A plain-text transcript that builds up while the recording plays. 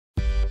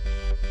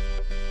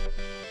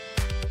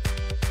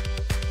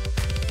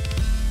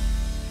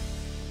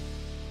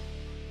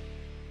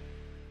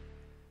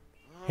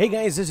Hey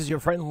guys, this is your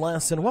friend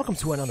Les, and welcome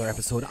to another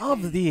episode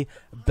of the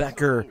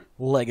Becker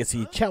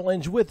Legacy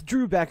Challenge with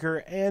Drew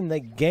Becker and the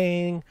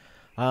gang.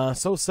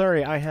 So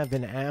sorry I have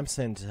been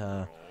absent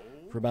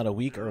for about a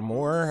week or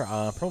more,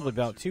 probably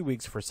about 2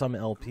 weeks for some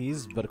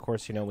LPs, but of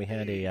course, you know, we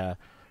had a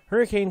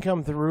hurricane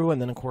come through,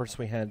 and then of course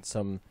we had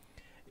some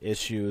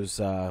issues.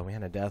 We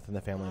had a death in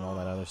the family and all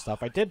that other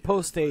stuff. I did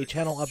post a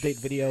channel update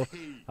video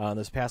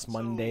this past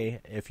Monday.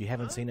 If you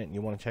haven't seen it and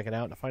you want to check it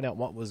out to find out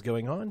what was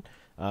going on,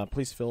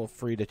 please feel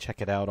free to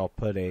check it out. I'll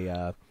put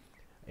a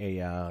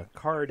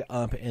card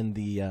up in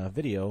the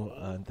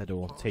video that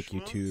will take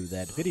you to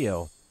that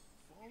video.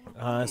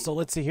 So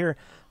let's see here.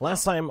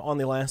 Last time on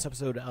the last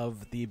episode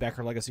of the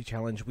Becker Legacy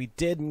Challenge, we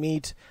did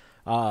meet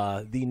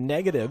the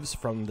negatives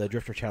from the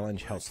Drifter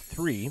Challenge House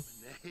 3.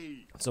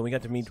 So we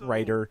got to meet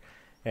Ryder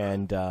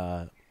and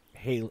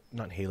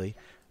not Haley,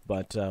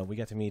 but we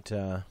got to meet,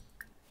 let's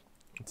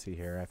see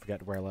here, I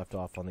forgot where I left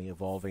off on the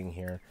evolving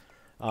here.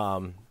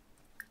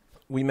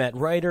 We met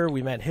Ryder,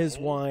 we met his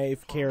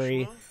wife,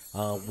 Carrie,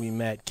 we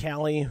met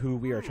Callie, who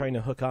we are trying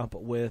to hook up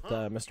with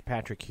Mr.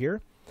 Patrick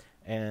here,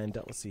 and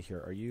let's see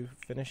here, are you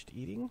finished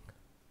eating?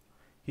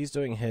 He's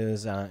doing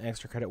his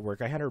extra credit work.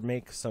 I had her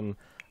make some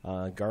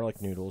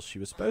garlic noodles. She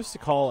was supposed to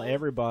call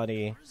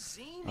everybody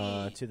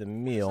to the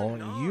meal.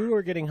 You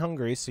are getting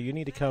hungry, so you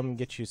need to come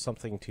get you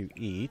something to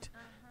eat.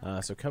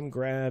 So come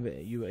grab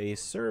you a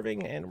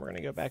serving, and we're going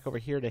to go back over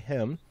here to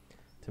him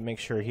to make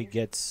sure he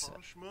gets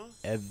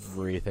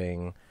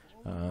everything.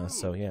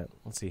 So yeah,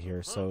 let's see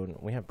here. So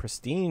we have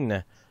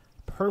pristine.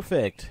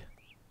 Perfect.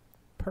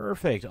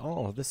 Perfect.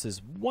 Oh, this is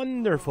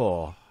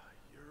wonderful.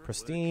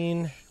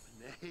 Pristine.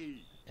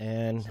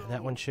 And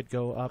that one should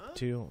go up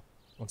to,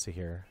 let's see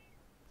here.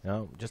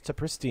 No, just to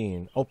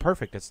pristine. Oh,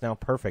 perfect. It's now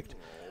perfect.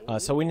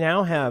 So we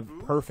now have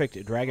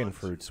perfect dragon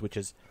fruits, which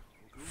is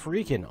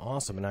freaking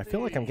awesome. And I feel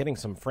like I'm getting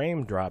some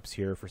frame drops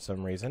here for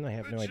some reason. I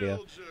have no idea,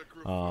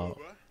 of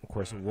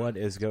course, what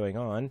is going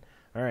on.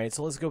 All right,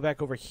 so let's go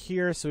back over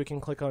here so we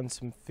can click on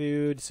some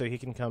food so he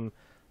can come,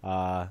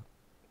 let's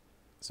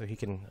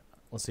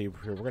see,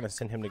 we're going to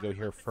send him to go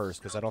here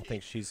first because I don't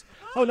think she's...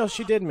 Oh, no,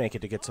 she did make it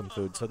to get some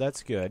food, so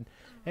that's good.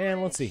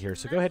 And let's see here.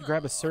 So go ahead,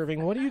 grab a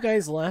serving. What are you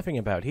guys laughing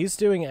about? He's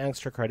doing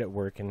extra credit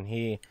work, and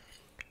he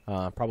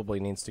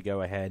probably needs to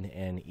go ahead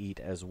and eat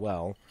as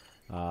well.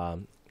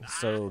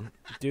 So,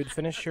 dude,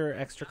 finish your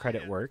extra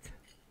credit work.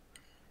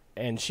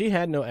 And she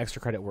had no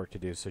extra credit work to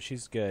do, so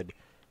she's good.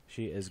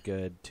 She is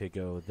good to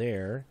go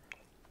there.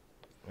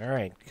 All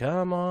right,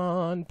 come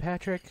on,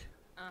 Patrick.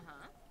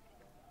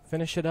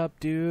 Finish it up,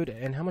 dude.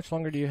 And how much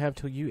longer do you have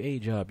till you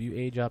age up? You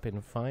age up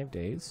in 5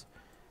 days.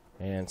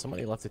 And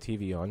somebody left the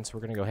TV on, so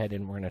we're going to go ahead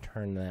and we're going to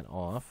turn that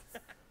off.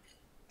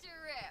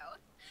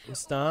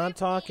 Stop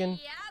talking.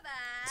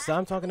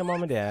 Stop talking to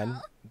Mom and Dad.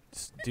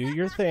 Just do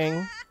your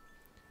thing.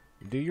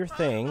 Do your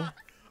thing.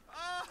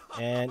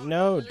 And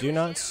no, do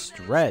not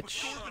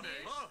stretch.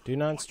 Do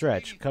not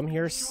stretch. Come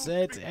here,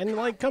 sit, and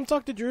like, come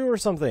talk to Drew or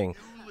something.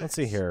 Let's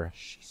see here.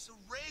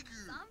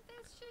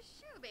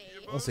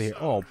 Let's see here.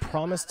 Oh,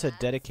 promise to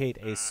dedicate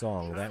a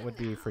song. That would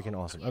be freaking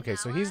awesome. Okay,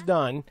 so he's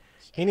done.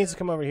 He needs to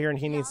come over here, and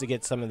he needs to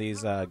get some of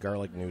these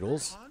garlic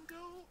noodles.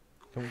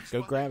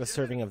 Go grab a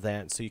serving of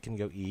that so you can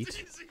go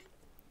eat.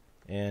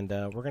 And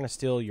we're going to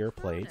steal your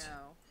plate.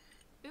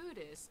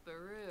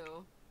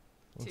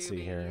 Let's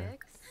see here.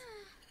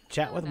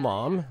 Chat with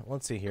Mom.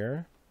 Let's see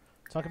here.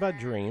 Talk about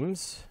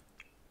dreams.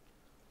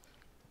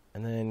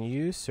 And then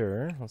you,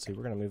 sir. Let's see,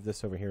 we're going to move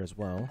this over here as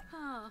well.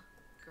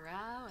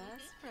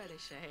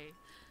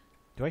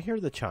 Do I hear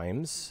the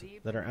chimes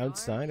that are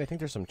outside? I think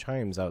there's some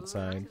chimes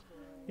outside.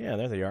 Yeah,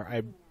 there they are.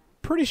 I'm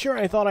pretty sure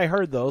I thought I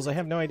heard those. I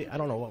have no idea. I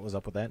don't know what was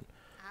up with that,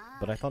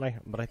 but I thought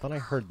I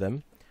heard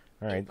them.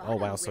 All right. Oh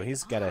wow. So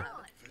he's got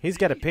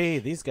to pay.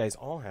 These guys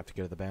all have to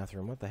go to the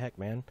bathroom. What the heck,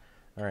 man?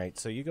 All right.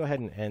 So you go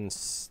ahead and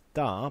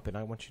stop, and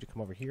I want you to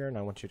come over here, and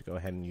I want you to go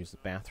ahead and use the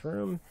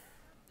bathroom.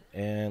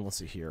 And let's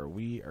see here.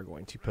 We are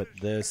going to put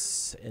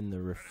this in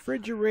the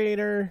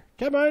refrigerator.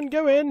 Come on,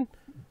 go in.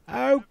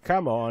 Oh,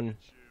 come on.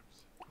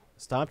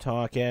 Stop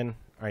talking.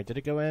 All right, did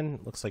it go in?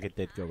 Looks like it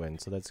did go in,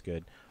 so that's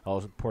good. Oh,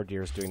 poor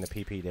dear's doing the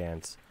pee-pee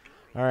dance.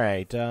 All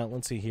right,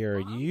 let's see here.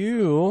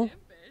 You...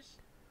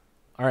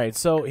 All right,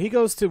 so he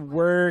goes to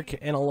work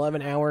in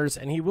 11 hours,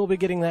 and he will be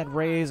getting that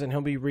raise, and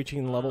he'll be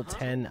reaching level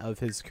 10 of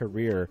his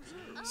career.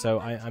 So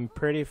I'm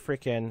pretty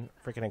freaking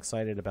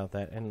excited about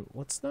that. And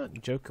let's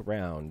not joke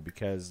around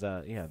because,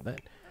 yeah,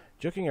 that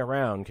joking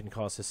around can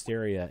cause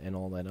hysteria and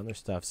all that other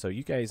stuff. So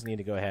you guys need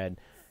to go ahead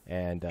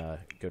and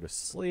go to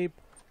sleep.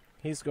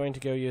 He's going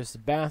to go use the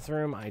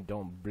bathroom. I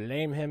don't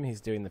blame him.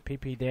 He's doing the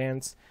pee-pee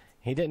dance.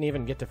 He didn't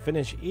even get to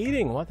finish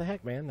eating. What the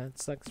heck, man? That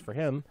sucks for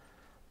him.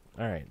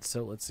 All right,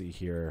 so let's see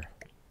here.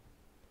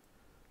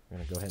 I'm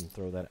going to go ahead and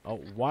throw that. Oh,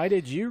 why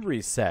did you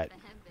reset?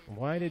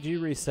 Why did you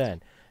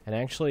reset? And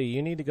actually,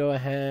 you need to go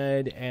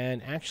ahead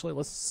and actually,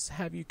 let's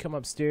have you come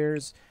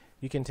upstairs.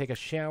 You can take a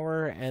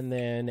shower, and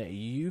then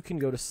you can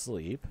go to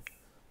sleep.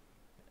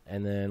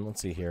 And then,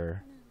 let's see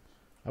here.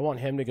 I want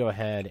him to go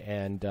ahead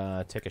and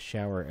take a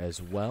shower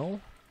as well.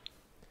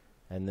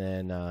 And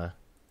then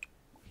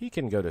he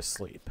can go to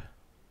sleep.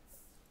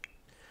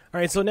 All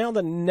right, so now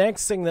the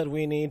next thing that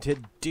we need to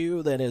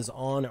do that is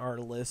on our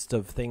list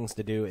of things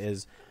to do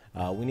is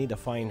we need to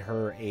find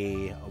her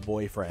a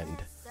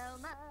boyfriend.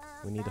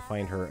 We need to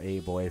find her a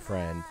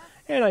boyfriend.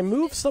 And I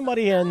moved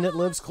somebody in that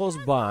lives close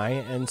by,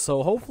 and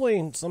so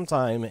hopefully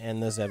sometime in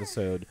this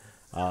episode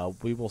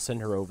we will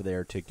send her over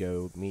there to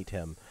go meet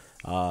him.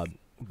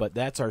 But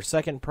that's our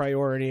second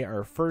priority.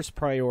 Our first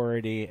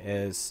priority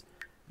is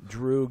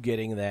Drew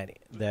getting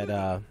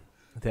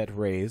that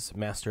raise,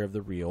 Master of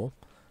the Real.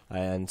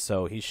 And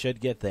so he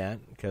should get that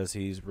because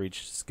he's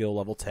reached skill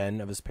level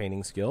 10 of his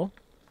painting skill,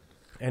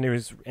 and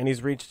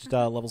he's reached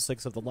level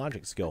 6 of the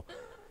logic skill.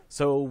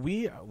 So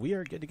we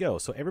are good to go.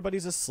 So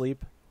everybody's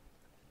asleep.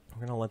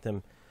 We're gonna let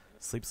them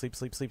sleep.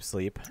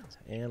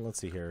 And let's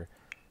see here.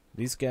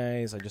 These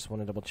guys, I just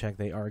want to double check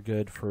they are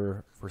good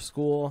for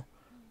school.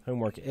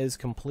 Homework is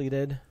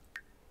completed,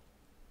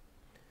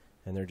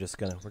 and we're just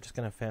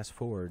gonna fast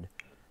forward.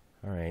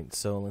 All right.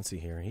 So let's see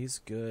here. He's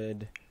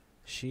good.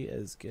 She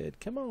is good.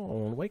 Come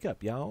on, wake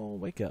up, y'all.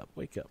 Wake up.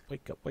 I'm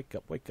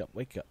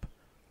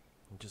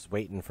just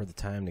waiting for the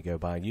time to go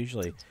by.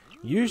 Usually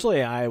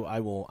I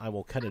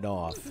will cut it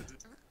off.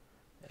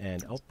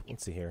 And oh,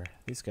 let's see here.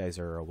 These guys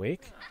are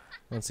awake.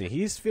 Let's see.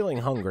 He's feeling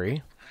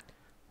hungry,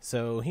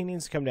 so he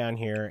needs to come down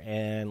here.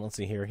 And let's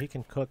see here. He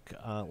can cook.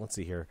 Let's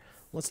see here.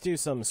 Let's do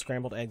some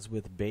scrambled eggs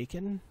with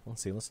bacon.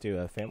 Let's see. Let's do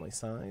a family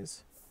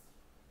size.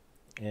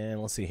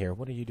 And let's see here.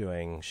 What are you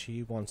doing?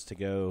 She wants to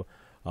go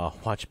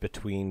watch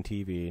between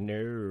TV. No,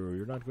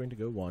 you're not going to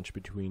go watch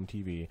between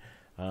TV.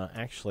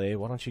 Actually,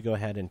 why don't you go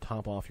ahead and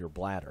top off your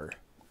bladder?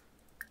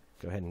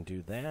 Go ahead and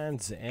do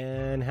that.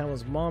 And how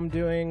is Mom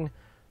doing?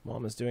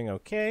 Mom is doing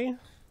okay.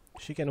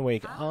 She can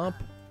wake up,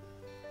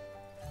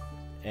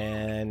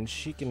 and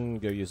she can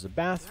go use the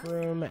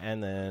bathroom,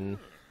 and then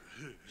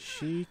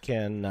she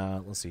can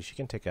let's see. She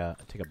can take a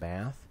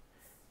bath.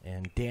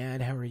 And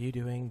Dad, how are you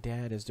doing?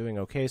 Dad is doing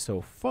okay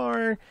so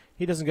far.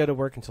 He doesn't go to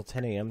work until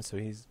 10 a.m., so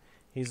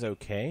he's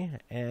okay.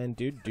 And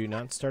dude, do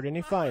not start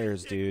any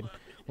fires, dude.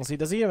 Well, see,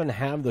 does he even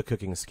have the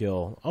cooking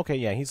skill? Okay,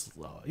 yeah, he's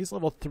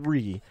level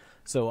 3,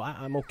 so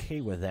I'm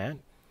okay with that.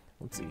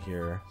 Let's see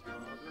here.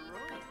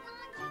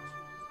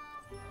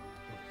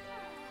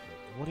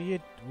 What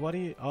do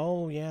you?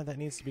 Oh, yeah, that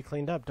needs to be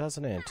cleaned up,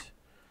 doesn't it?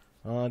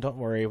 Don't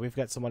worry, we've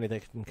got somebody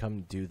that can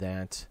come do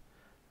that.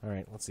 All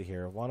right, let's see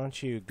here. Why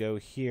don't you go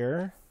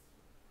here?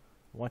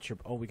 Watch your.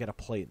 Oh, we got a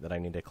plate that I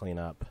need to clean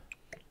up.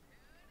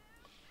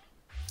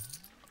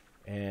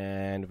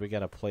 And we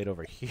got a plate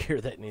over here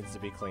that needs to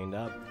be cleaned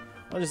up.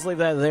 I'll just leave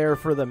that there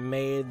for the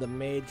maid. The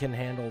maid can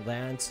handle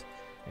that.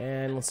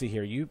 And let's see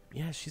here.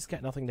 Yeah, she's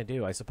got nothing to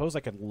do. I suppose I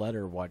could let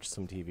her watch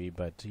some TV,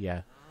 but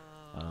yeah,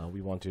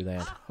 we won't do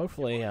that.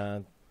 Hopefully,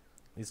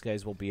 these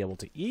guys will be able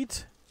to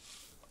eat.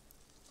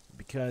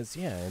 Because,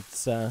 yeah,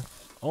 it's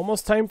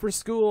almost time for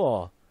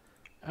school.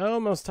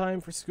 Almost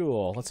time for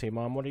school. Let's see,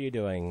 Mom, what are you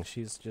doing?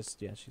 She's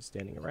just, yeah, she's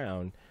standing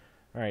around.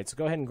 All right, so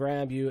go ahead and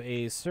grab you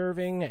a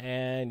serving,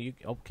 and you,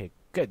 okay,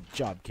 good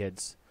job,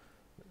 kids.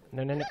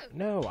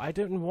 No, I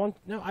didn't want,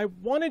 no, I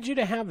wanted you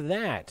to have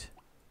that.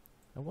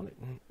 I wanted,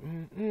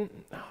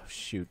 oh,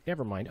 shoot,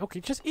 never mind. Okay,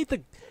 just eat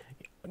the,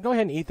 go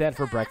ahead and eat that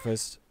for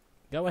breakfast.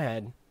 Go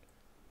ahead.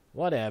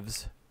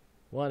 Whatevs.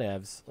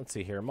 Let's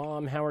see here.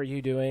 Mom, how are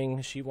you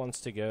doing? She wants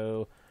to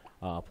go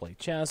play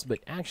chess, but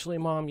actually,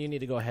 Mom, you need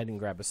to go ahead and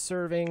grab a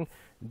serving.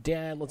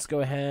 Dad, let's go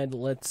ahead.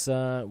 Let's,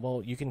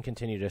 well, you can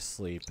continue to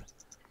sleep.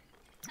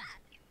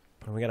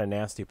 And we got a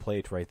nasty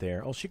plate right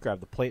there. Oh, she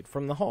grabbed the plate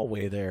from the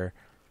hallway there.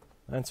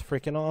 That's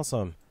freaking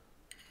awesome.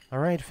 All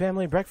right,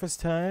 family breakfast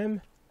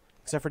time.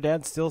 Except for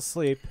Dad's still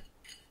asleep.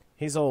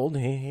 He's old.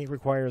 He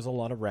requires a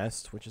lot of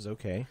rest, which is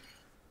okay.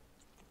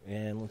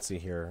 And let's see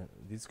here.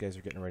 These guys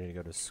are getting ready to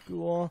go to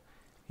school.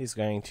 He's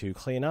going to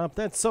clean up.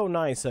 That's so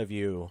nice of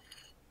you.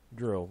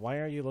 Drew, why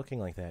are you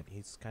looking like that?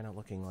 He's kind of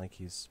looking like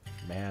he's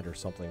mad or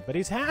something. But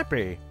he's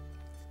happy.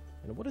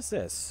 And what is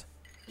this?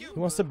 He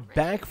wants to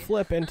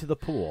backflip into the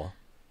pool.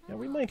 Yeah,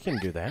 we might can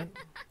do that.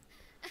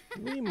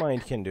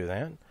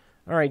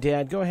 All right,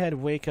 Dad, go ahead,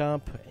 wake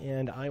up,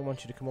 and I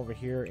want you to come over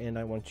here, and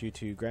I want you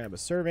to grab a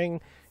serving.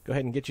 Go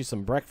ahead and get you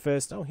some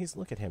breakfast. Oh,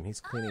 look at him.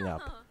 He's cleaning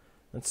up.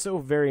 That's so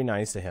very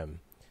nice of him.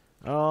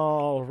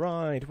 All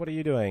right, what are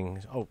you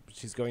doing? Oh,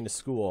 she's going to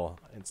school.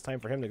 It's time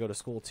for him to go to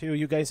school, too.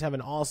 You guys have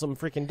an awesome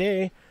freaking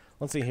day.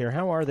 Let's see here.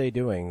 How are they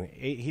doing?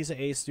 He's an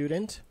A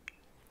student,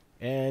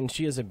 and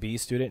she is a B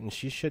student, and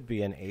she should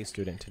be an A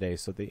student today.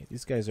 So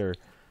these guys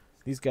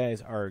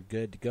are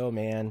good to go,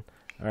 man.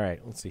 All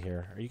right, let's see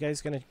here. Are you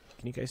guys can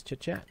you guys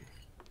chit-chat?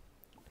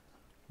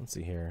 Let's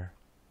see here.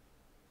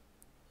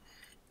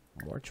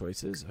 More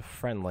choices.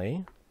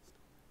 Friendly.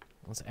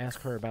 Let's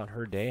ask her about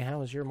her day.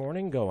 How is your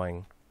morning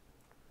going?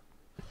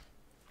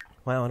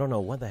 Wow, I don't know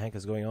what the heck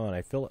is going on.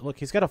 I feel... Look,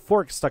 he's got a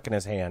fork stuck in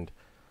his hand.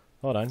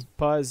 Hold on.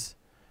 Pause.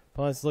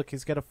 Look,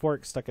 he's got a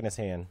fork stuck in his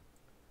hand.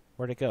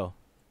 Where'd it go?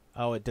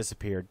 Oh, it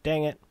disappeared.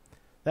 Dang it.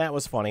 That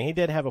was funny. He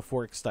did have a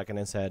fork stuck in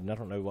his head, and I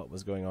don't know what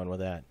was going on with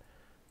that.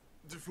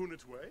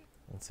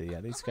 Let's see.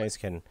 Yeah, these guys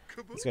can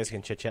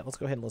chit chat. Let's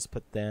go ahead and let's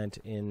put that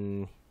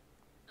in.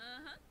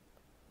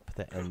 Put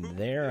that in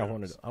there. I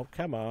wanted. Oh,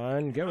 come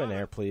on, go in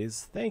there,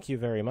 please. Thank you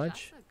very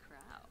much.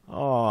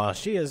 Oh,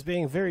 she is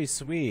being very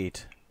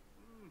sweet.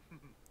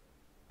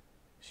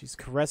 She's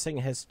caressing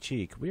his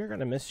cheek. We are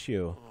gonna miss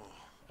you.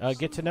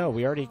 Get to know.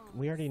 We already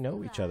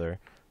know each other.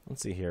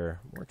 Let's see here.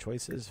 More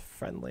choices.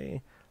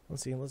 Friendly.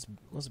 Let's see. Let's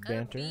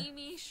banter.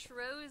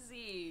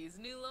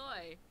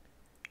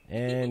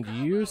 And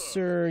you,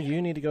 sir,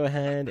 you need to go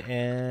ahead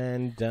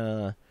and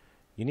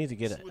you need to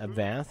get a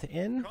bath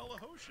in.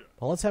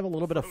 Well, let's have a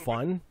little bit of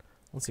fun.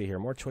 Let's see here.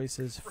 More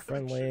choices.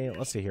 Friendly.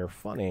 Let's see here.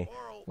 Funny.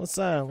 Let's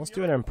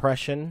do an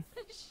impression.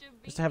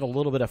 Just to have a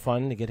little bit of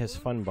fun to get his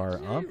fun bar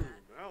up.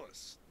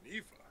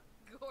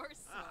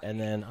 And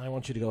then I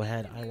want you to go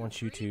ahead. I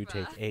want you to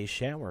take a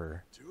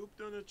shower.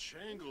 Poona,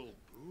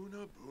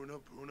 poona,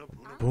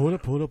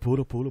 poona,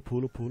 poona,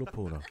 poona, poona,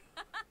 poona.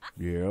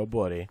 Yeah,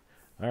 buddy.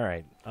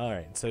 Alright,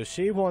 alright. So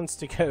she wants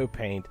to go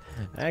paint.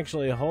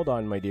 Actually, hold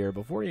on, my dear.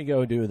 Before you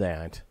go do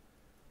that,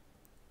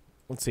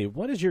 let's see.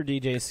 What is your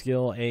DJ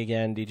skill?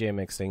 Again, DJ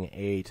mixing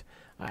 8.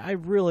 I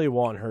really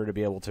want her to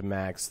be able to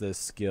max this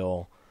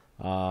skill.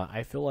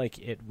 I feel like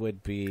it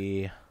would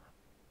be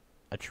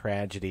a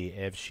tragedy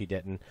if she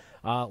didn't.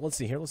 Let's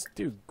see here. Let's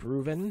do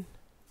groovin'.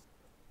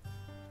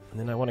 And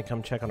then I want to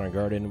come check on our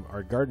garden.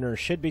 Our gardener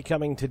should be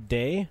coming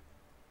today.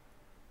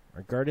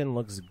 Our garden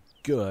looks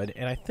good.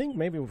 And I think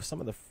maybe with some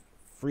of the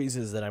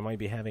freezes that I might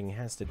be having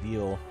has to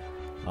deal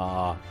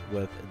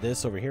with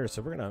this over here.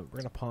 So we're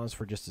gonna pause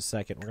for just a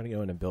second. We're gonna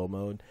go into build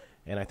mode.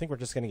 And I think we're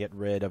just gonna get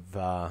rid of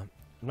I'm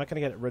not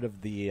gonna get rid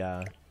of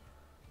the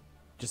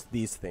just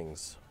these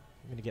things.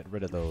 I'm gonna get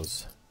rid of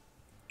those.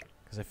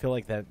 Because I feel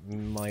like that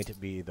might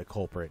be the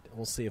culprit.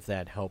 We'll see if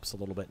that helps a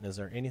little bit. And is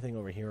there anything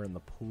over here in the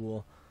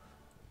pool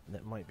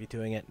that might be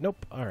doing it?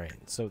 Nope.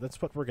 Alright, so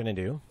that's what we're going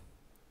to do.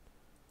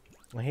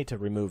 I hate to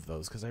remove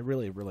those because I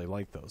really, really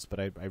like those. But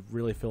I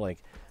really feel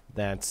like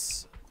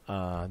that's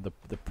the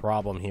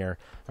problem here.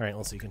 Alright,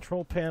 let's see.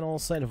 Control panel,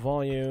 set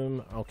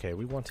volume. Okay,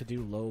 we want to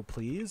do low,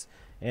 please.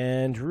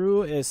 And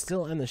Drew is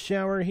still in the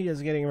shower. He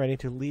is getting ready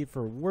to leave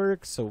for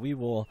work. So we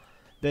will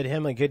bid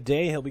him a good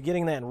day. He'll be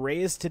getting that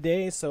raise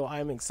today, so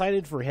I'm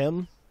excited for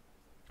him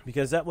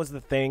because that was the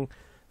thing.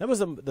 That was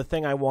the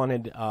thing I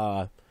wanted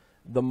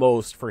the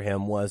most for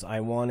him. Was I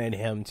wanted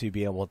him to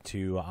be able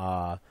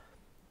to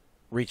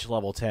reach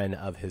level 10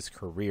 of his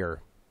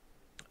career.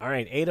 All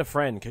right, Ada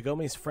friend.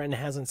 Kagome's friend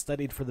hasn't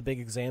studied for the big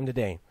exam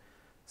today.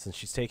 Since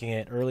she's taking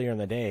it earlier in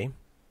the day,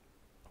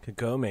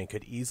 Kagome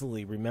could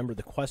easily remember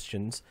the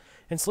questions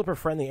and slip her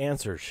friend the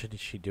answer. Should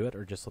she do it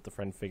or just let the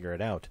friend figure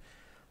it out?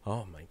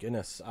 Oh my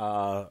goodness!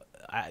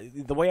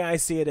 The way I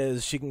see it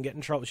is, she can get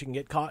in trouble. She can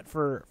get caught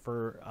for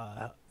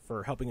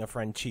helping a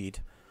friend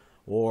cheat,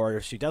 or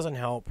if she doesn't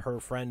help, her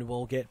friend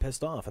will get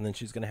pissed off, and then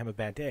she's going to have a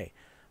bad day.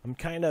 I'm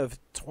kind of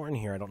torn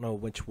here. I don't know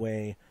which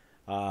way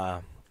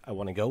I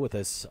want to go with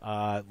this.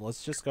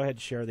 Let's just go ahead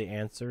and share the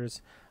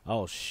answers.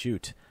 Oh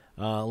shoot!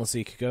 Let's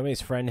see.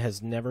 Kagome's friend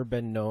has never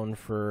been known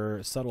for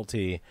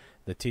subtlety.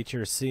 The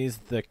teacher sees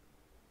the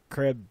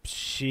crib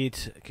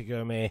sheet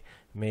Kagome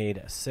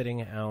made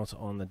sitting out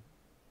on the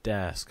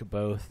desk.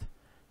 Both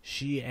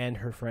she and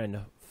her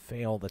friend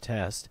fail the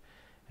test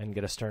and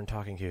get a stern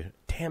talking to.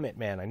 Damn it,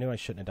 man! I knew I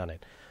shouldn't have done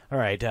it. All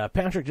right,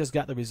 Patrick just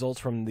got the results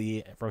from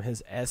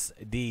his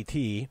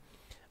SDT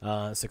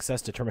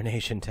success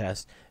determination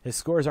test. His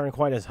scores aren't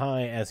quite as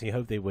high as he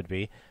hoped they would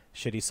be.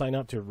 Should he sign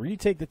up to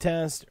retake the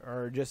test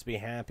or just be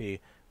happy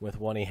with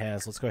what he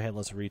has? Let's go ahead and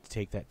let's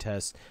retake that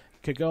test.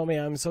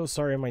 Kagome, I'm so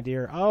sorry, my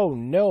dear. Oh,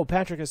 no,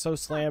 Patrick is so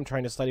slammed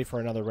trying to study for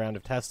another round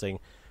of testing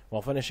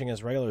while finishing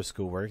his regular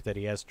schoolwork that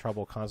he has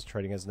trouble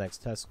concentrating. His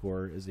next test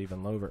score is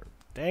even lower.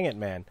 Dang it,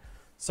 man.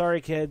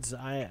 Sorry, kids.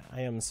 I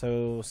am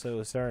so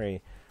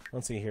sorry.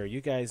 Let's see here.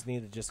 You guys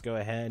need to just go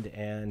ahead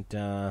and,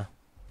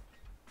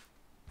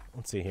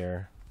 let's see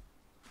here.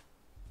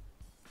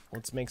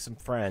 Let's make some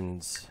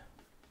friends.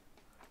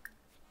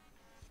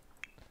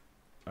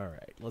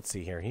 Alright, let's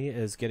see here. He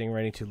is getting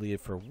ready to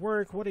leave for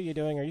work. What are you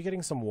doing? Are you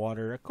getting some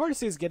water? Of course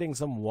he's getting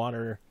some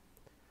water.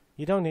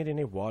 You don't need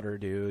any water,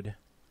 dude.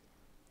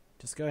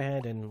 Just go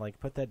ahead and, like,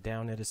 put that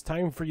down. It is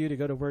time for you to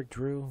go to work,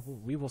 Drew.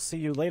 We will see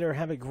you later.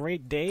 Have a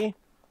great day.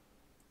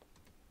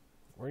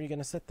 Where are you going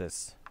to sit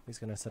this? He's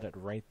going to set it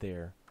right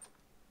there.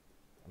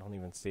 I don't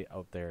even see it.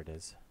 Oh, there it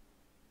is.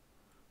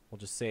 We'll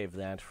just save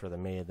that for the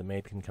maid. The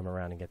maid can come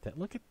around and get that.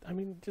 Look at, I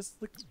mean, just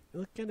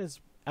look at his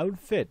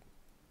outfit.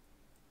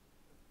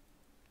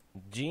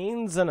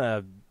 Jeans and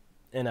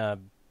a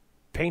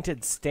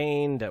painted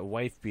stained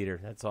wife beater.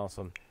 That's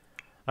awesome.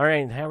 All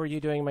right, how are you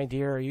doing, my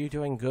dear? Are you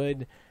doing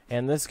good?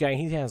 And this guy,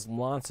 he has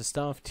lots of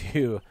stuff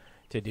to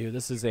do.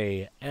 This is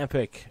a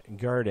epic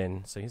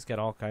garden, so he's got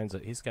all kinds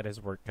of. He's got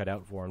his work cut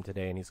out for him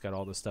today, and he's got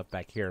all this stuff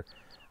back here.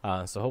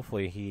 So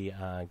hopefully he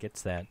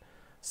gets that.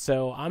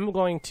 So I'm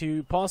going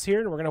to pause here,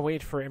 and we're going to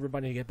wait for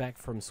everybody to get back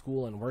from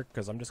school and work,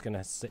 because I'm just going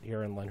to sit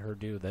here and let her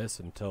do this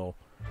until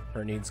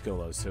her needs go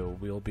low, so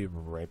we'll be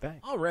right back.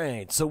 All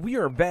right, so we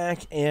are back,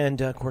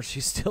 and of course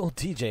she's still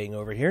DJing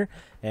over here,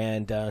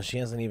 and she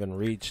hasn't even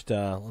reached,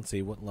 let's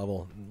see, what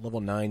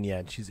level 9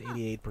 yet. She's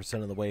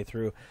 88% of the way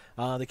through.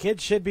 The kid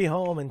should be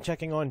home and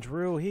checking on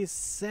Drew. He's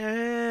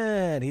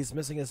sad. He's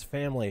missing his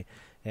family,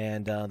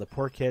 and the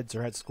poor kids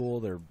are at school.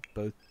 They're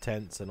both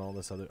tense and all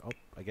this other. Oh,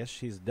 I guess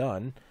she's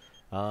done.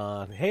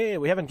 Hey,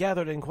 we haven't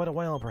gathered in quite a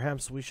while.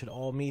 Perhaps we should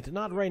all meet.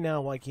 Not right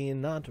now,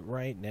 Joaquin. Not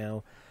right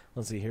now.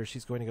 Let's see here.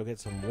 She's going to go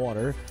get some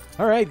water.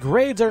 All right,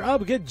 grades are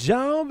up. Good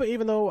job.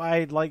 Even though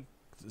I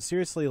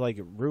seriously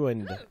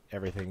ruined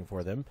everything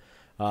for them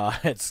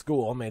at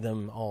school, made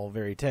them all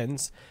very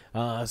tense.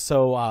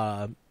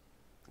 So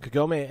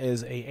Kagome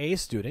is a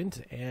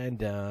student,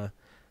 and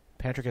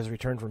Patrick has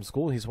returned from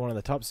school. He's one of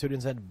the top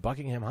students at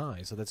Buckingham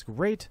High, so that's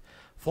great.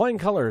 Flying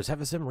colors. Have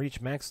aweSIM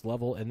reach max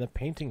level in the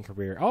painting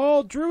career.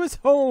 Oh, Drew is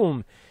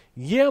home.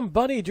 Yeah,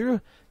 buddy. Drew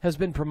has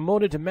been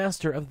promoted to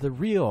master of the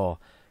real.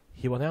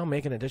 He will now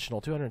make an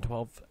additional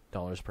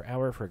 $212 per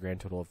hour for a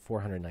grand total of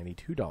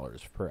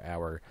 $492 per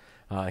hour.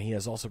 He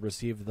has also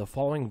received the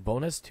following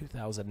bonus,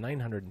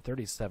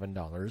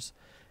 $2,937.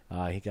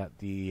 He got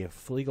the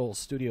Flegel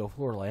Studio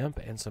floor lamp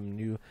and some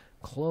new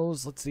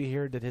clothes. Let's see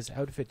here. Did his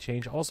outfit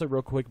change? Also,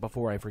 real quick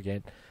before I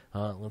forget,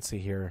 let's see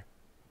here.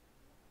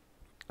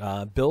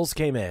 Bills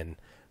came in.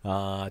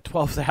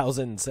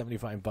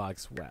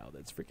 $12,075. Wow,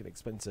 that's freaking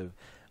expensive.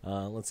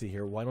 Let's see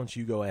here. Why don't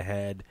you go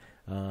ahead,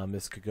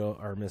 Miss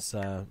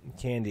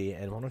Candy,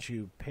 and why don't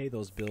you pay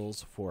those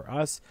bills for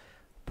us?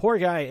 Poor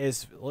guy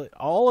is.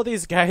 All of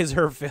these guys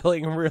are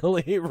feeling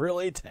really,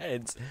 really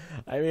tense.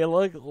 I mean,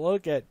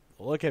 look at.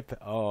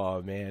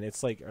 Oh man,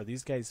 it's like, are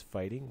these guys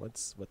fighting? What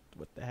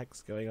the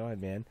heck's going on,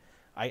 man?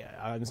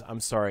 I'm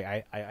sorry.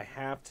 I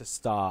have to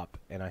stop,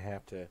 and I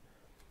have to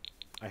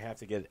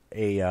get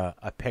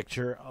a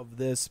picture of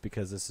this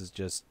because this is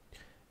just,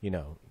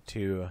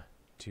 too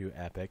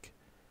epic.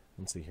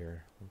 Let's see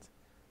here. If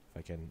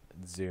I can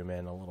zoom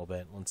in a little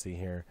bit. Let's see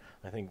here.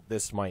 I think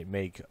this might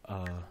make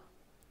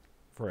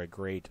for a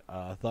great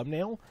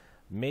thumbnail.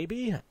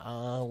 Maybe.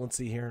 Let's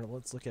see here.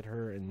 Let's look at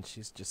her, and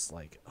she's just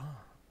like, oh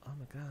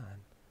my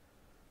god,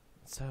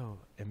 so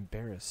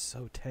embarrassed,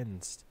 so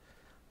tensed.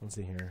 Let's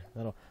see here.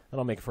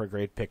 That'll make for a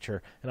great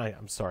picture. And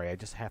I'm sorry. I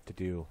just have to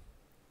do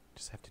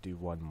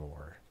one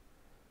more,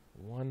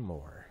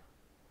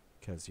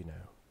 because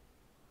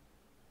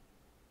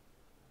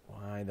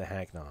why the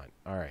heck not?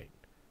 All right,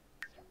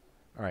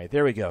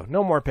 there we go.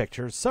 No more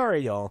pictures.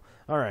 Sorry, y'all.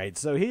 All right,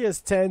 so he is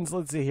tense.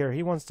 Let's see here.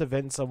 He wants to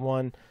vent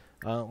someone.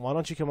 Why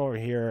don't you come over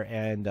here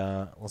and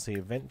let's see,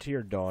 vent to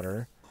your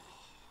daughter.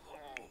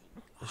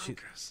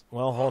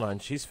 Well, hold on.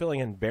 She's feeling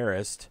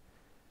embarrassed.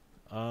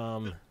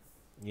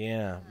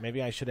 Yeah,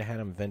 maybe I should have had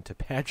him vent to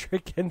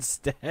Patrick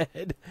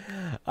instead.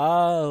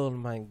 Oh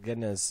my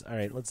goodness. All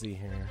right, let's see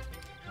here.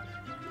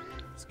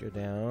 Let's go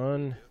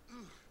down.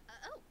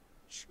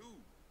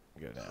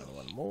 Go down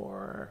one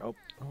more. Oh,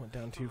 I went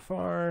down too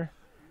far.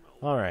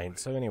 All right.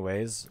 So,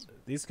 anyways,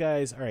 these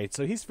guys. All right.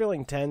 So he's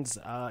feeling tense.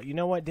 You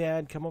know what,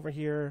 Dad? Come over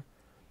here.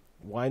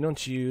 Why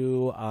don't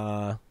you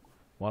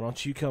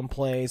come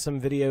play some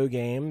video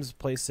games?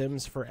 Play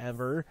Sims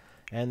Forever,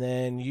 and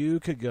then you,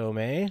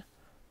 Kagome.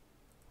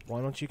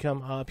 Why don't you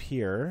come up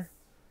here,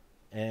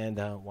 and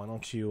why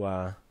don't you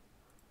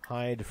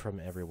hide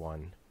from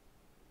everyone?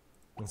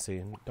 Let's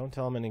see. Don't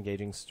tell him an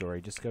engaging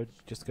story. Just go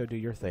do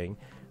your thing.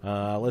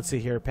 Let's see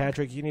here,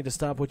 Patrick. You need to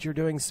stop what you're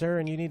doing, sir,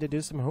 and you need to do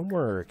some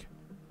homework.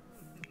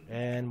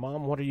 And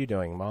Mom, what are you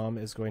doing? Mom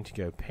is going to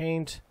go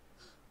paint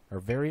our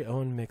very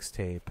own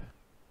mixtape.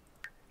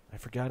 I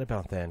forgot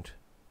about that.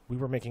 We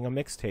were making a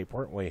mixtape,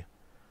 weren't we?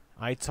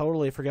 I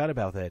totally forgot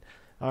about that.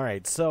 All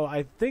right, so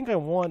I think I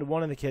want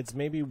one of the kids,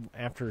 maybe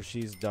after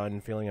she's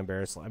done feeling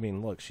embarrassed. I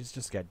mean, look, she's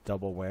just got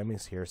double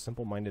whammies here.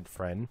 Simple-minded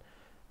friend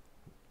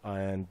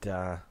and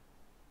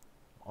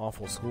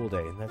awful school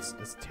day.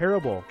 That's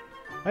terrible.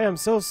 I am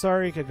so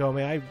sorry,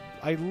 Kagome.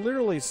 I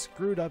literally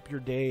screwed up your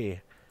day,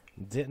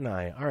 didn't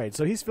I? All right,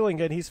 so he's feeling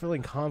good. He's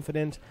feeling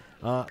confident.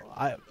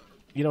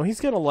 He's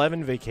got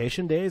 11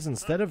 vacation days.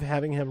 Instead of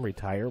having him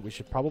retire, we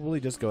should probably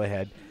just go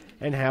ahead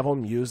and have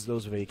him use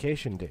those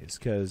vacation days,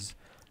 because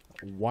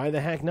why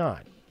the heck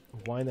not?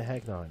 Why the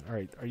heck not? All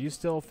right, are you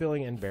still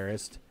feeling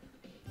embarrassed?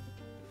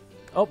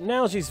 Oh,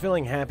 now she's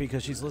feeling happy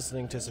because she's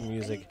listening to some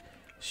music.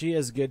 She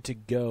is good to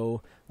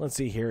go. Let's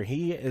see here.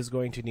 He is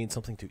going to need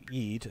something to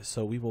eat,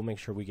 so we will make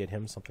sure we get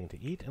him something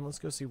to eat. And let's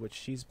go see what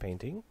she's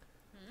painting.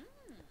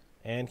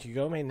 And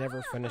Kagome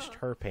never finished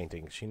her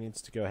painting. She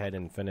needs to go ahead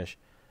and finish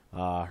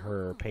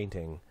her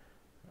painting.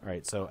 All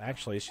right, so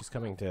actually she's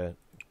coming to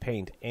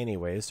paint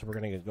anyways, so we're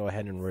going to go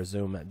ahead and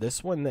resume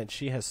this one that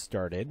she has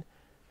started.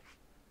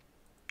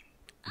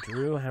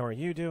 Drew, how are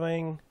you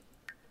doing?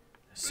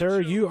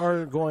 Sir, you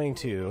are going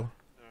to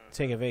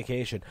take a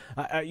vacation.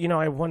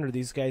 I wonder,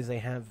 these guys, they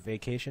have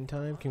vacation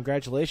time?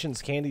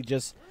 Congratulations, Candy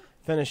just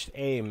finished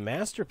a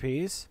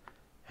masterpiece.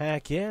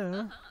 Heck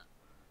yeah.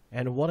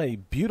 And what a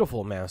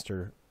beautiful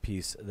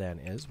masterpiece that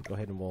is. We'll go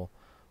ahead and we'll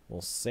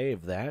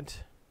save that.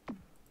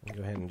 I'll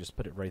go ahead and just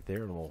put it right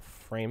there, and we'll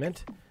frame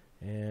it.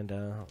 And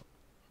I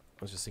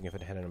was just seeing if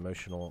it had an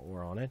emotional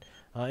or on it.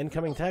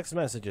 Incoming text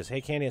messages.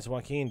 Hey, Candy, it's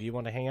Joaquin. Do you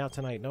want to hang out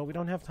tonight? No, we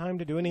don't have time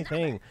to do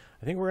anything.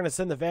 I think we're going to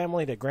send the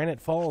family to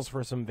Granite Falls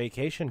for some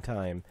vacation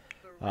time.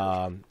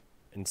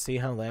 And see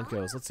how that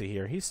goes. Let's see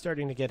here. He's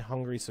starting to get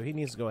hungry, so he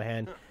needs to go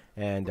ahead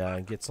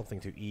and get something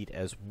to eat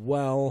as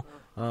well.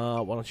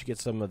 Why don't you get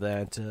some of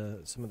that,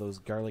 some of those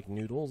garlic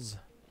noodles?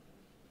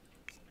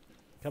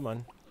 Come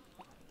on.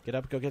 Get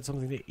up, go get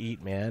something to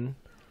eat, man.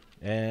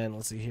 And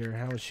let's see here.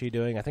 How is she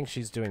doing? I think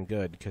she's doing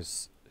good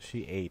because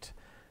she ate.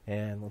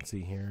 And let's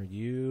see here.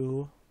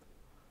 You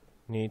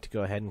need to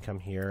go ahead and come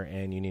here,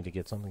 and you need to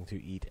get something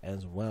to eat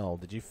as well.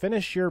 Did you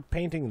finish your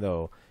painting,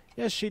 though?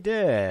 Yes, she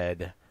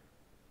did.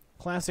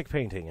 Classic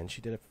painting, and she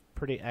did a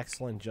pretty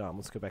excellent job.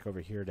 Let's go back over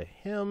here to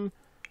him.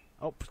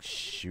 Oh,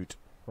 shoot.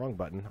 Wrong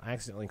button. I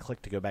accidentally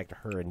clicked to go back to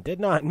her and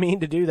did not mean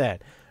to do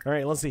that. All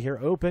right, let's see here.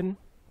 Open.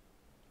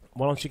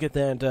 Why don't you get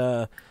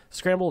that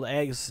scrambled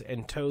eggs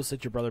and toast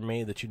that your brother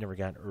made that you never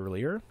got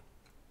earlier?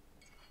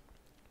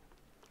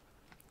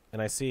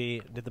 And I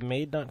see, did the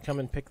maid not come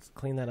and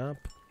clean that up?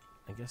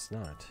 I guess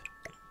not.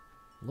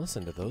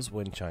 Listen to those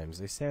wind chimes.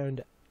 They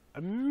sound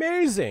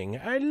amazing.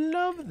 I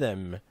love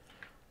them.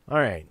 All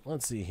right,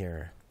 let's see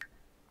here.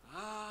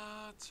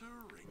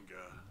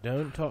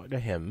 Don't talk to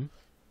him.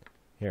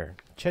 Here,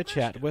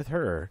 chit-chat with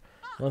her.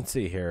 Let's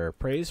see here.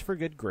 Praise for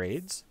good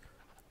grades.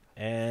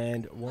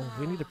 And, well,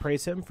 we need to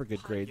praise him for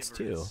good grades,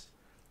 too.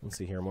 Let's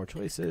see here. More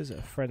choices.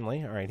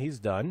 Friendly. All right, he's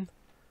done.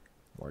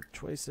 More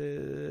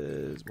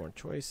choices. More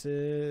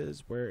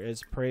choices. Where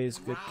is praise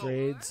good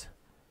grades?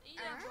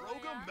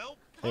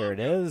 There it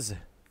is.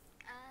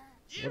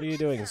 What are you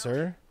doing,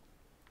 sir?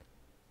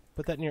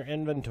 Put that in your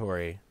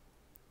inventory.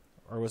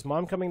 Or was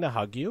Mom coming to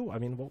hug you? I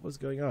mean, what was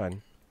going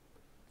on?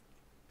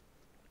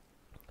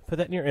 Put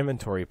that in your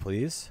inventory,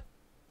 please.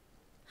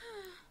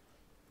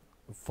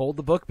 Fold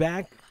the book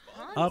back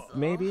up,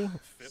 maybe?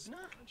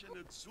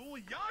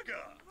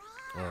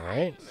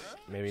 Alright.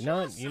 Maybe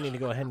not. You need to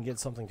go ahead and get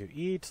something to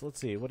eat. Let's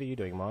see. What are you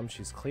doing, Mom?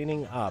 She's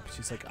cleaning up.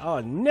 She's like, oh,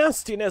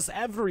 nastiness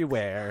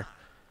everywhere.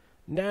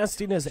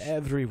 Nastiness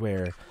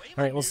everywhere.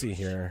 Alright, let's see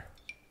here.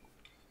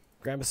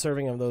 Grab a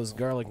serving of those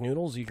garlic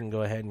noodles. You can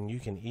go ahead and you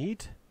can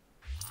eat.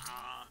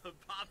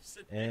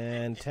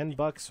 And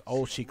 $10.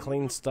 Oh, she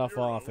cleaned stuff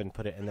off and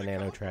put it in the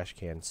nano trash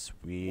can.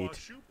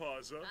 Sweet.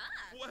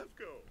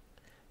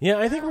 Yeah,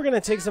 I think we're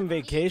gonna take some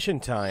vacation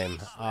time.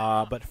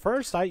 But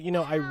first, I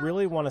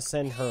really want to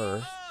send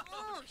her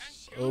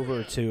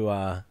over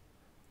to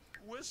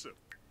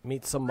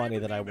meet somebody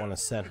that I want to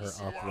set her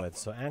up with.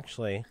 So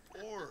actually,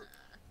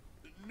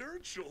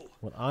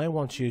 what I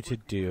want you to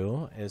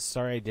do is,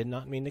 sorry, I did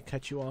not mean to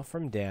cut you off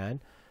from Dad.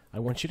 I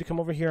want you to come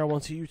over here. I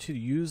want you to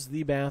use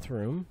the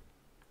bathroom.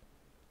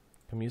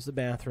 Come use the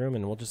bathroom,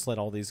 and we'll just let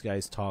all these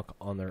guys talk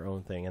on their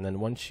own thing. And then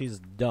once she's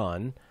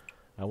done,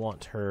 I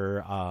want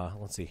her,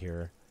 let's see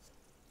here.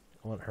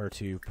 I want her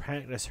to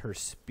practice her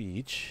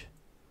speech.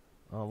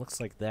 Oh, looks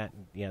like that,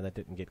 yeah, that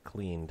didn't get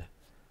cleaned.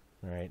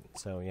 Alright,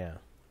 so yeah.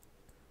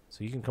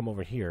 So you can come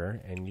over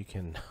here, and you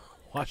can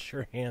wash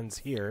your hands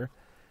here.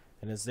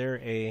 And is there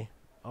a,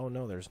 oh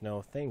no, there's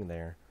no thing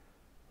there.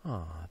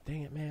 Aw,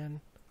 dang it,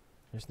 man.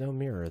 There's no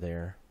mirror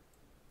there.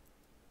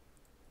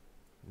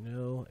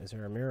 No, is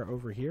there a mirror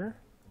over here?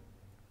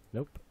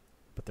 Nope.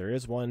 But there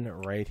is one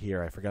right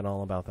here. I forgot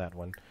all about that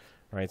one.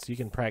 Alright, so you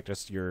can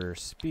practice your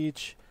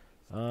speech.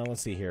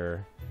 Let's see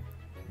here.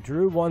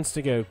 Drew wants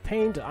to go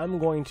paint. I'm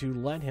going to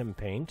let him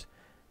paint.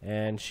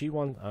 And she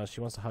wants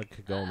to hug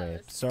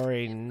Kagome.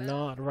 Sorry,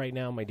 not right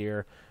now, my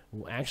dear.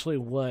 Actually,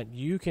 what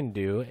you can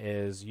do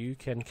is you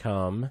can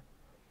come...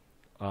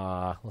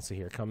 let's see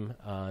here. Come,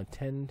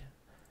 tend...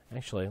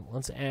 Actually,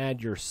 let's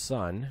add your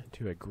son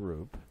to a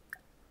group.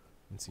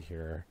 Let's see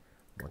here.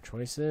 More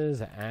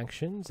choices,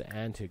 actions,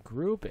 add to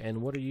group.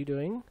 And what are you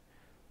doing?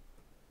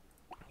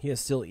 He is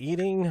still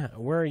eating.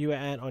 Where are you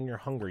at on your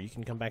hunger? You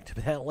can come back to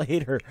that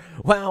later.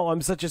 Wow,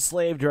 I'm such a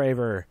slave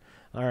driver.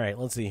 All right,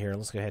 let's see here.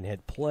 Let's go ahead and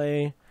hit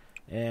play.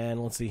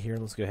 And let's see here.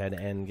 Let's go ahead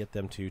and get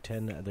them to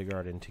tend the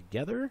garden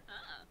together.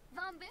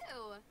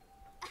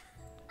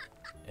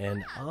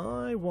 And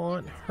I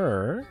want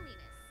her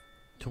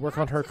to work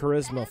on her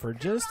charisma for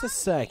just a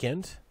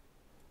second.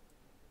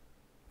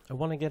 I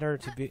want to get her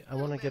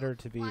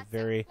to be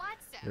very,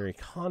 very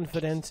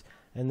confident.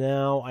 And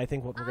now I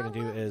think what we're going to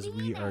do is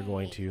we are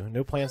going to...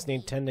 No plants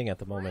need tending at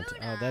the moment.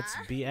 Oh, that's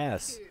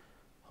BS.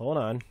 Hold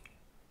on.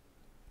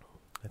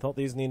 I thought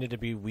these needed to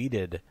be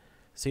weeded.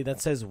 See,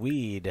 that says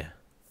weed.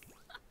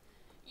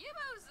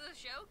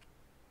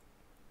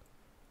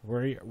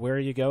 Where are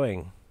you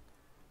going?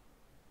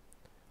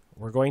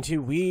 We're going to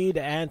weed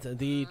at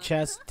the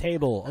chess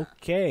table.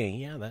 Okay,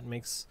 yeah, that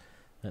makes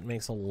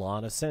a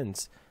lot of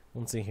sense.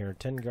 Let's see here.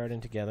 10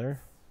 garden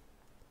together.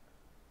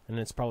 And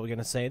it's probably going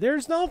to say,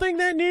 there's nothing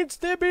that needs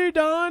to be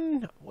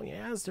done. Well,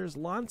 yes, there's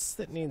lots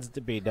that needs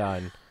to be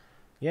done.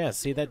 Yeah,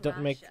 see, that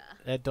don't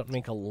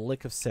make a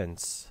lick of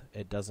sense.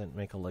 It doesn't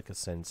make a lick of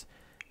sense.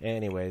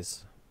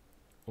 Anyways,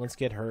 let's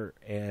get her,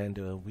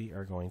 and we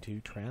are going to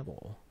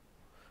travel.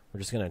 We're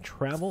just going to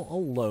travel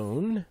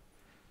alone.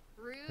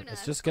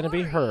 It's just going to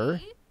be her.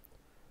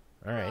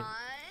 All right.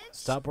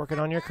 Stop working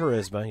on your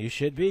charisma. You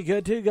should be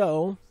good to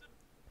go.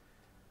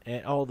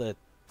 And oh, the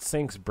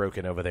sink's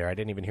broken over there. I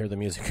didn't even hear the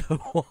music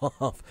go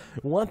off.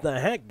 What the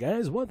heck,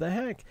 guys? What the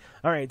heck?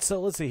 All right, so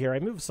let's see here. I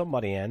moved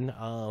somebody in.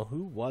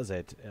 Who was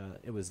it?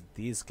 It was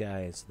these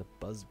guys, the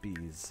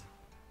Busbies.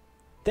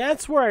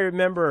 That's where I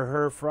remember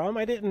her from.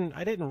 I didn't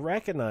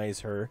recognize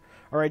her,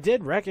 or I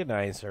did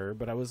recognize her,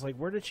 but I was like,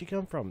 where did she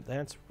come from?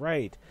 That's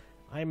right.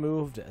 I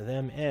moved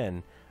them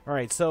in. All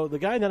right, so the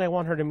guy that I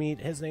want her to meet,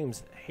 his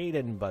name's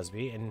Hayden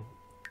Busby, and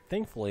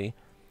thankfully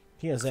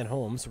he is at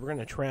home, so we're going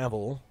to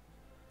travel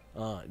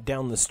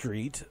down the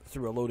street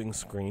through a loading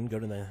screen, go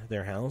to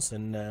their house,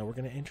 and we're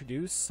going to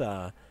introduce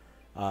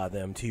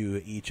them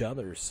to each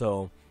other.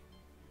 So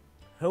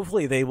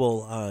hopefully they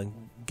will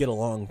get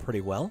along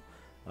pretty well.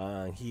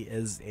 He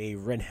is a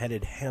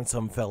red-headed,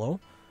 handsome fellow,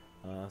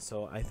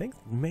 so I think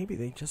maybe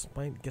they just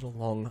might get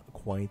along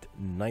quite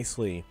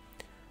nicely.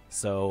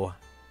 So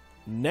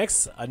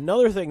next,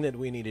 another thing that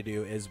we need to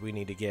do is we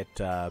need to get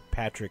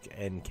Patrick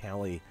and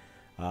Callie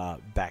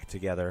back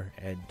together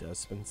and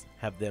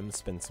have them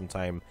spend some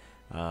time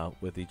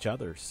with each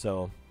other.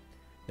 So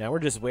now we're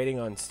just waiting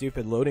on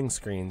stupid loading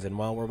screens, and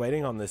while we're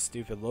waiting on this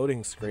stupid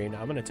loading screen,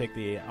 I'm going to take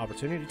the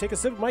opportunity to take a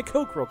sip of my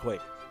Coke real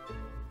quick.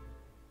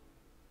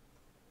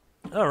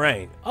 All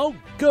right. Oh,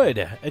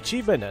 good.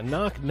 Achievement,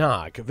 knock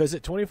knock.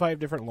 Visit 25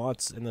 different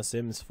lots in The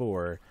Sims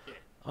 4.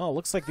 Oh,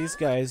 looks like these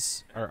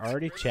guys are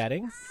already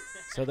chatting,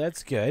 so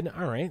that's good.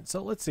 All right,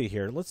 so let's see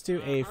here. Let's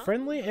do a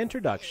friendly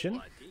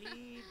introduction.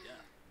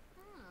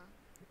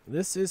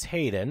 This is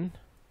Hayden.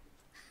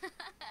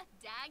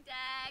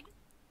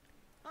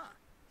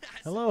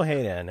 Hello,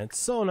 Hayden. It's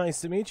so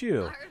nice to meet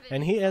you.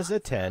 And he is a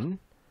 10.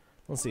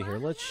 Let's see here.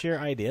 Let's share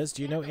ideas.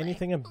 Do you know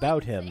anything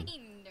about him?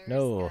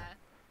 No.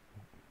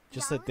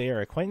 Just that they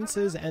are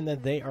acquaintances and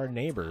that they are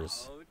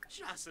neighbors.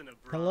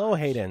 Hello,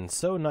 Hayden.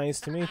 So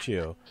nice to meet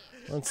you.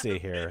 Let's see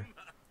here.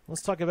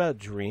 Let's talk about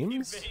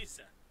dreams.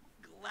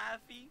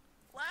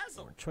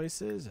 More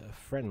choices.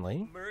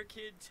 Friendly.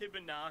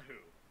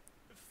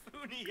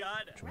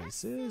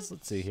 Choices.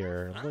 Let's see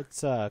here.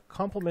 Let's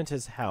compliment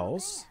his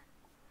house.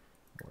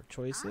 More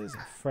choices.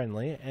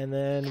 Friendly. And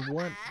then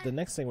what? The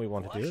next thing we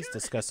want to do is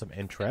discuss some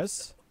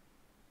interests.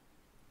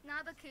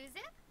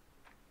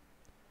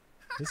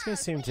 These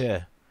guys seem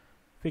to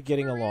be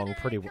getting along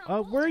pretty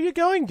well. Where are you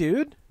going,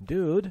 dude?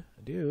 Dude,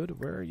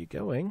 where are you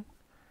going?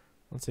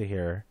 Let's see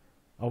here.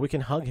 Oh, we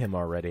can hug him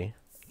already.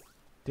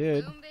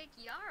 Dude,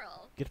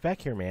 get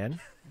back here, man.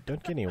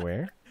 Don't get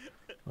anywhere.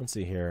 Let's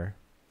see here.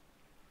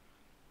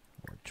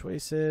 More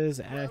choices,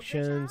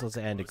 actions. Let's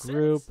add a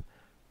group.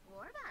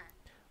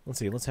 Let's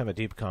see. Let's have a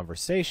deep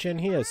conversation.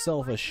 He is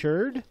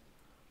self-assured,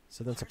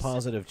 so that's a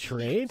positive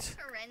trait.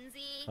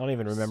 I don't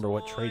even remember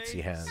what traits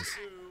he has.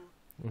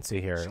 Let's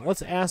see here.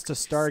 Let's ask to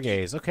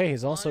stargaze. Okay,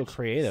 he's also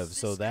creative,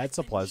 so that's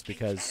a plus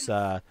because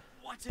I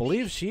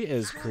believe she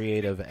is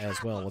creative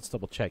as well. Let's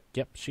double check.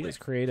 Yep, she is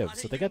creative,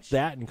 so they got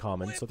that in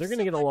common. So they're going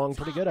to get along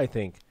pretty good, I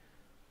think.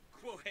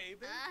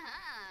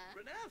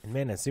 And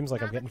man, it seems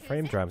like I'm getting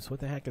frame drops.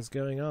 What the heck is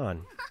going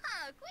on?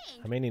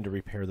 I may need to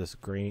repair this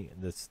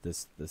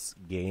this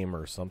game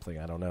or something.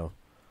 I don't know.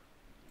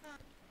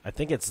 I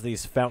think it's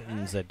these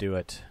fountains that do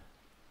it.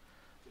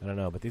 I don't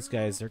know, but these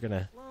guys, they're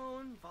gonna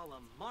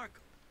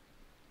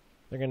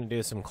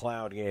do some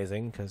cloud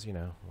gazing because, you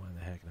know, why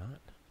the heck not?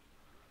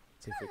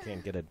 See if we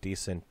can get a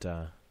decent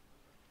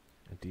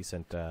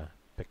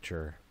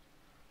picture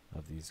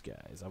of these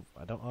guys.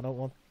 I don't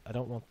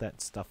want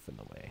that stuff in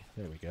the way.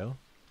 There we go.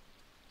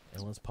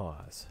 And let's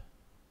pause.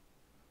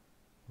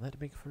 Will that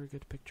make for a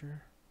good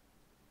picture?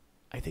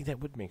 I think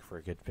that would make for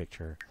a good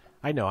picture.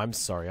 I know. I'm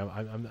sorry.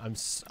 I'm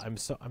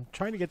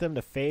trying to get them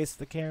to face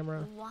the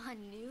camera.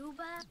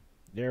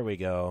 There we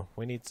go.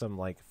 We need some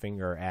like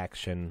finger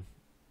action.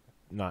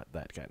 Not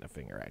that kind of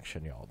finger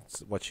action, y'all. It's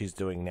what she's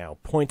doing now,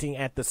 pointing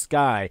at the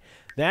sky.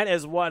 That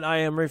is what I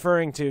am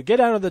referring to. Get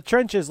out of the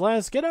trenches,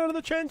 Les. Get out of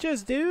the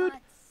trenches, dude.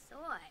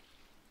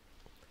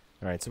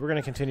 All right, so we're going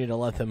to continue to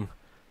let them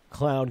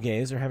cloud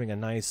gaze. They're having a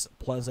nice,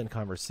 pleasant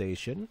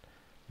conversation.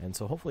 And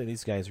so hopefully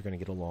these guys are going to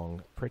get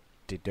along pretty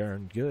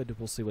darn good.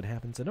 We'll see what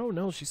happens. And oh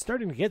no, she's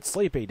starting to get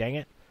sleepy, dang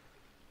it.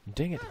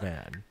 Dang it,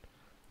 man.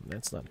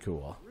 That's not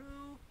cool.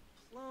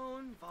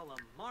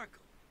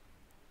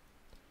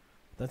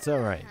 That's all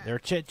right. They're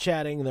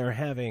chit-chatting. They're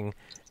having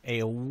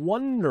a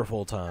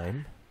wonderful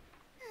time.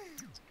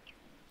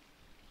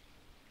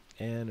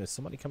 And is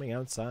somebody coming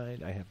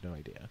outside? I have no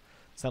idea.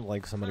 Sounded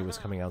like somebody was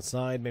coming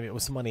outside. Maybe it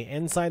was somebody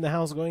inside the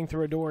house going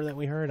through a door that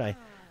we heard. I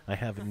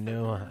have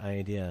no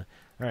idea.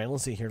 All right,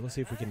 let's see here. Let's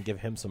see if we can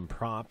give him some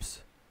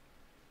props.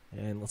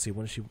 And let's see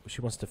when she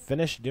wants to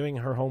finish doing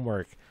her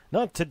homework.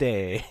 Not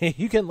today.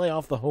 You can lay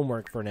off the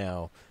homework for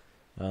now,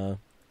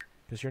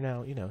 because you're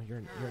now, you know, you're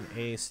an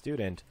A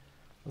student.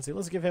 Let's see.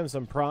 Let's give him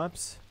some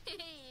props.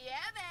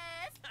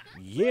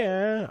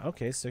 Yeah.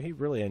 Okay. So he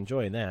really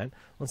enjoyed that.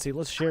 Let's see.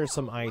 Let's share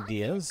some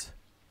ideas.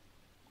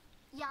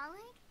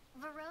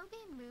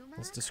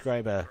 Let's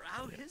describe a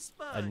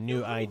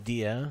new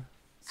idea.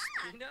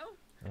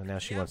 Oh, now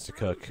she wants to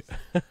cook.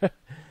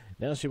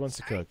 Now she wants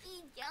to cook.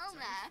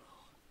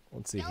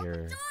 Let's see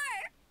here.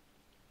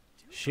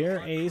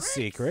 Share a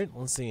secret.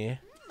 Let's see.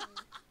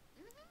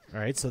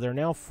 Alright, so they're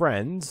now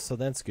friends, so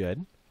that's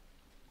good.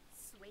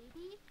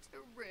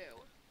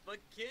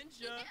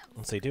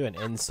 Let's see, do an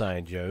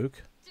inside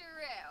joke.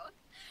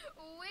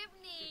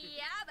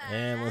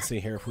 And let's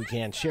see here if we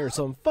can share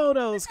some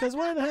photos, because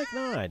why the heck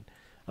not?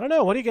 I don't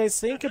know, what do you guys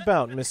think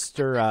about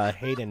Mr.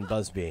 Hayden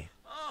Busby?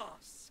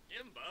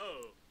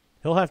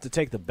 He'll have to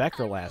take the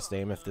Becker last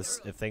name if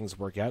things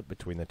work out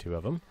between the two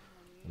of them.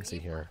 Let's see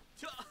here.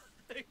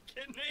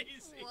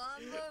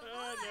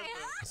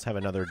 Let's have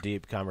another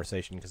deep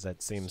conversation because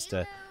that seems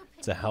to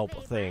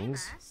help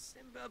things.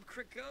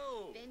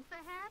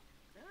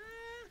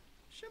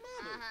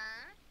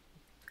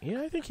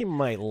 Yeah, I think he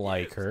might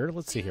like her.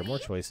 Let's see here, more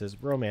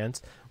choices.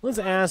 Romance. Let's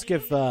ask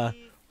if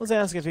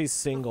he's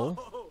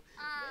single.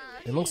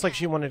 It looks like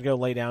she wanted to go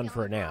lay down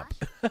for a nap.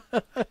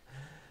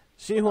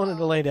 She wanted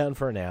to lay down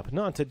for a nap.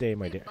 Not today,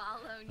 my dear.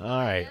 All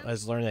right,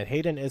 let's learn that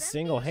Hayden is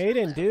single.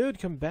 Hayden, dude,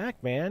 come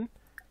back, man.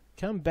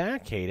 Come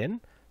back,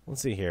 Hayden.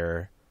 Let's see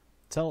here.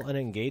 Tell an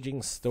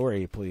engaging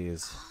story,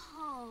 please.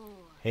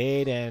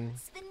 Hayden.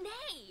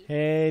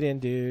 Hayden,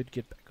 dude,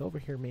 get back over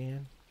here,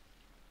 man.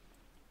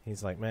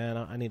 He's like, man,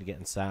 I need to get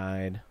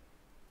inside.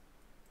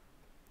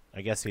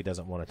 I guess he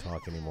doesn't want to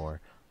talk anymore.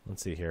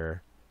 Let's see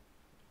here.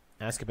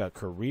 Ask about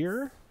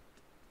career.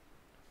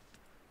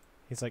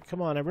 He's like,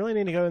 come on, I really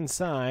need to go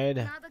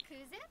inside.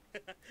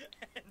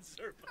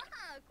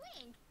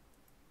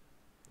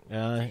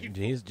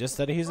 He's just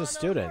said he's a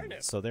student,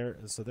 so they're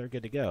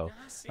good to go.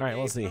 All right,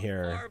 let's see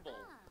here.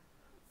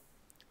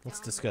 Let's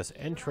discuss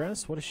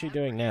interests. What is she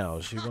doing now?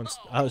 She wants.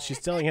 Oh, she's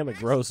telling him a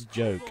gross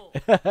joke.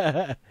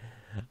 I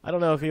don't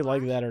know if he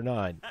liked that or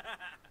not.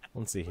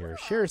 Let's see here.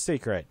 Share a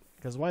secret,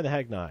 because why the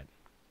heck not?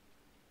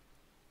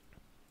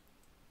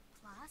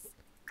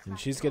 And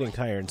she's getting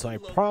tired, so I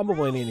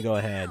probably need to go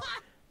ahead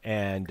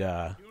and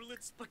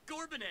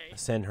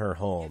send her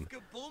home.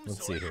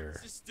 Let's see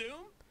here.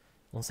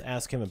 Let's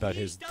ask him about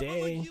his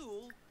day.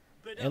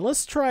 And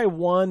let's try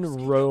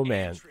one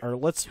romance. Or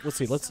let's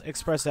see, let's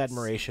express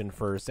admiration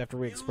first. After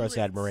we express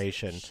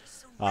admiration,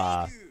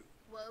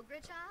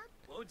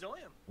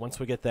 once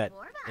we get that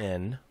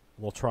in,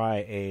 we'll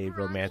try a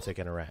romantic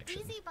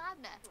interaction.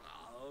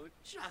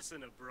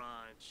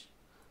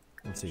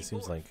 Let's see,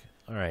 seems like...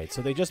 Alright,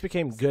 so they just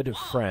became good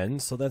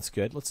friends, so that's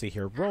good. Let's see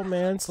here.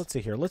 Romance, let's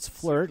see here. Let's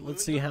flirt.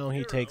 Let's see how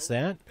he takes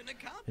that.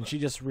 And she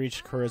just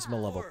reached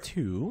charisma level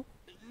 2.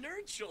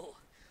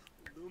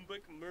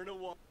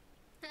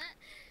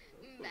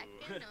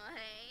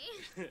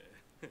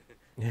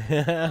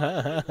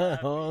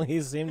 Oh,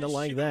 he seemed to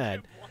like that.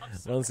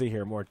 Let's see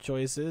here. More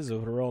choices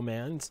of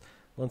romance.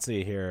 Let's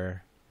see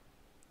here.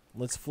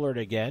 Let's flirt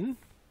again.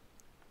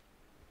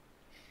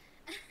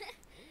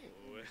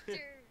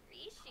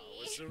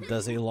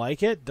 Does he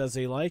like it? Does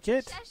he like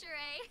it?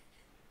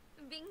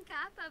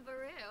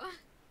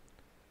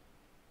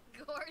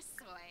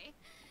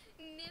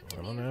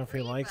 I don't know if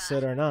he likes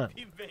it or not.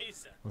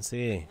 Let's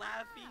see.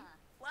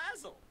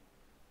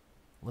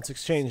 Let's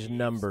exchange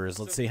numbers.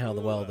 Let's see how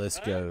well this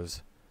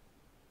goes.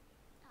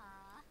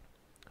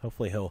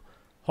 Hopefully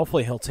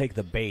he'll take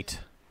the bait.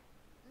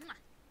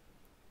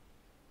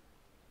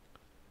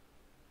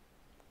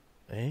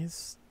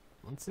 Let's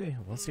see.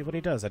 We'll see what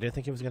he does. I didn't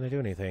think he was going to do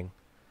anything.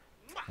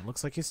 It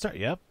looks like he's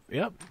Yep.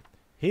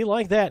 He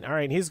liked that. All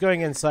right, he's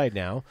going inside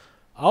now.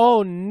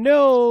 Oh,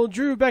 no!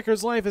 Drew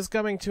Becker's life is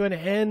coming to an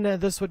end.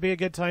 This would be a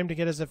good time to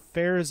get his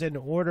affairs in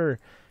order.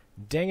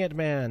 Dang it,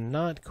 man.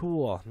 Not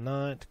cool.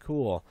 Not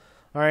cool.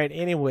 All right,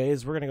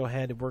 anyways, we're going to go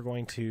ahead. We're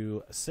going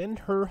to send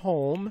her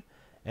home.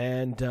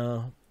 And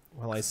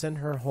while I send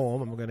her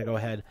home, I'm going to go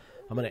ahead.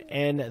 I'm going to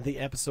end the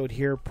episode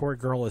here. Poor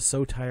girl is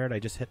so tired. I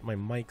just hit my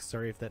mic.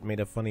 Sorry if that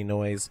made a funny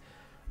noise.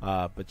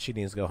 But she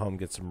needs to go home,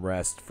 get some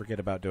rest. Forget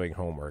about doing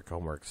homework.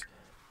 Homework's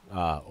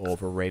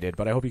overrated.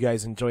 But I hope you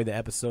guys enjoyed the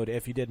episode.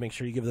 If you did, make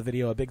sure you give the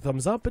video a big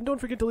thumbs up. And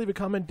don't forget to leave a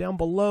comment down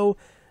below.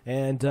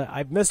 And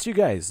I've missed you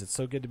guys. It's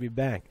so good to be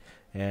back.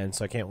 And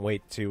so I can't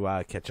wait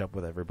to catch up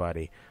with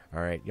everybody.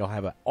 All right, y'all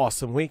have an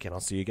awesome week. And I'll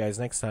see you guys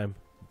next time.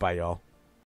 Bye, y'all.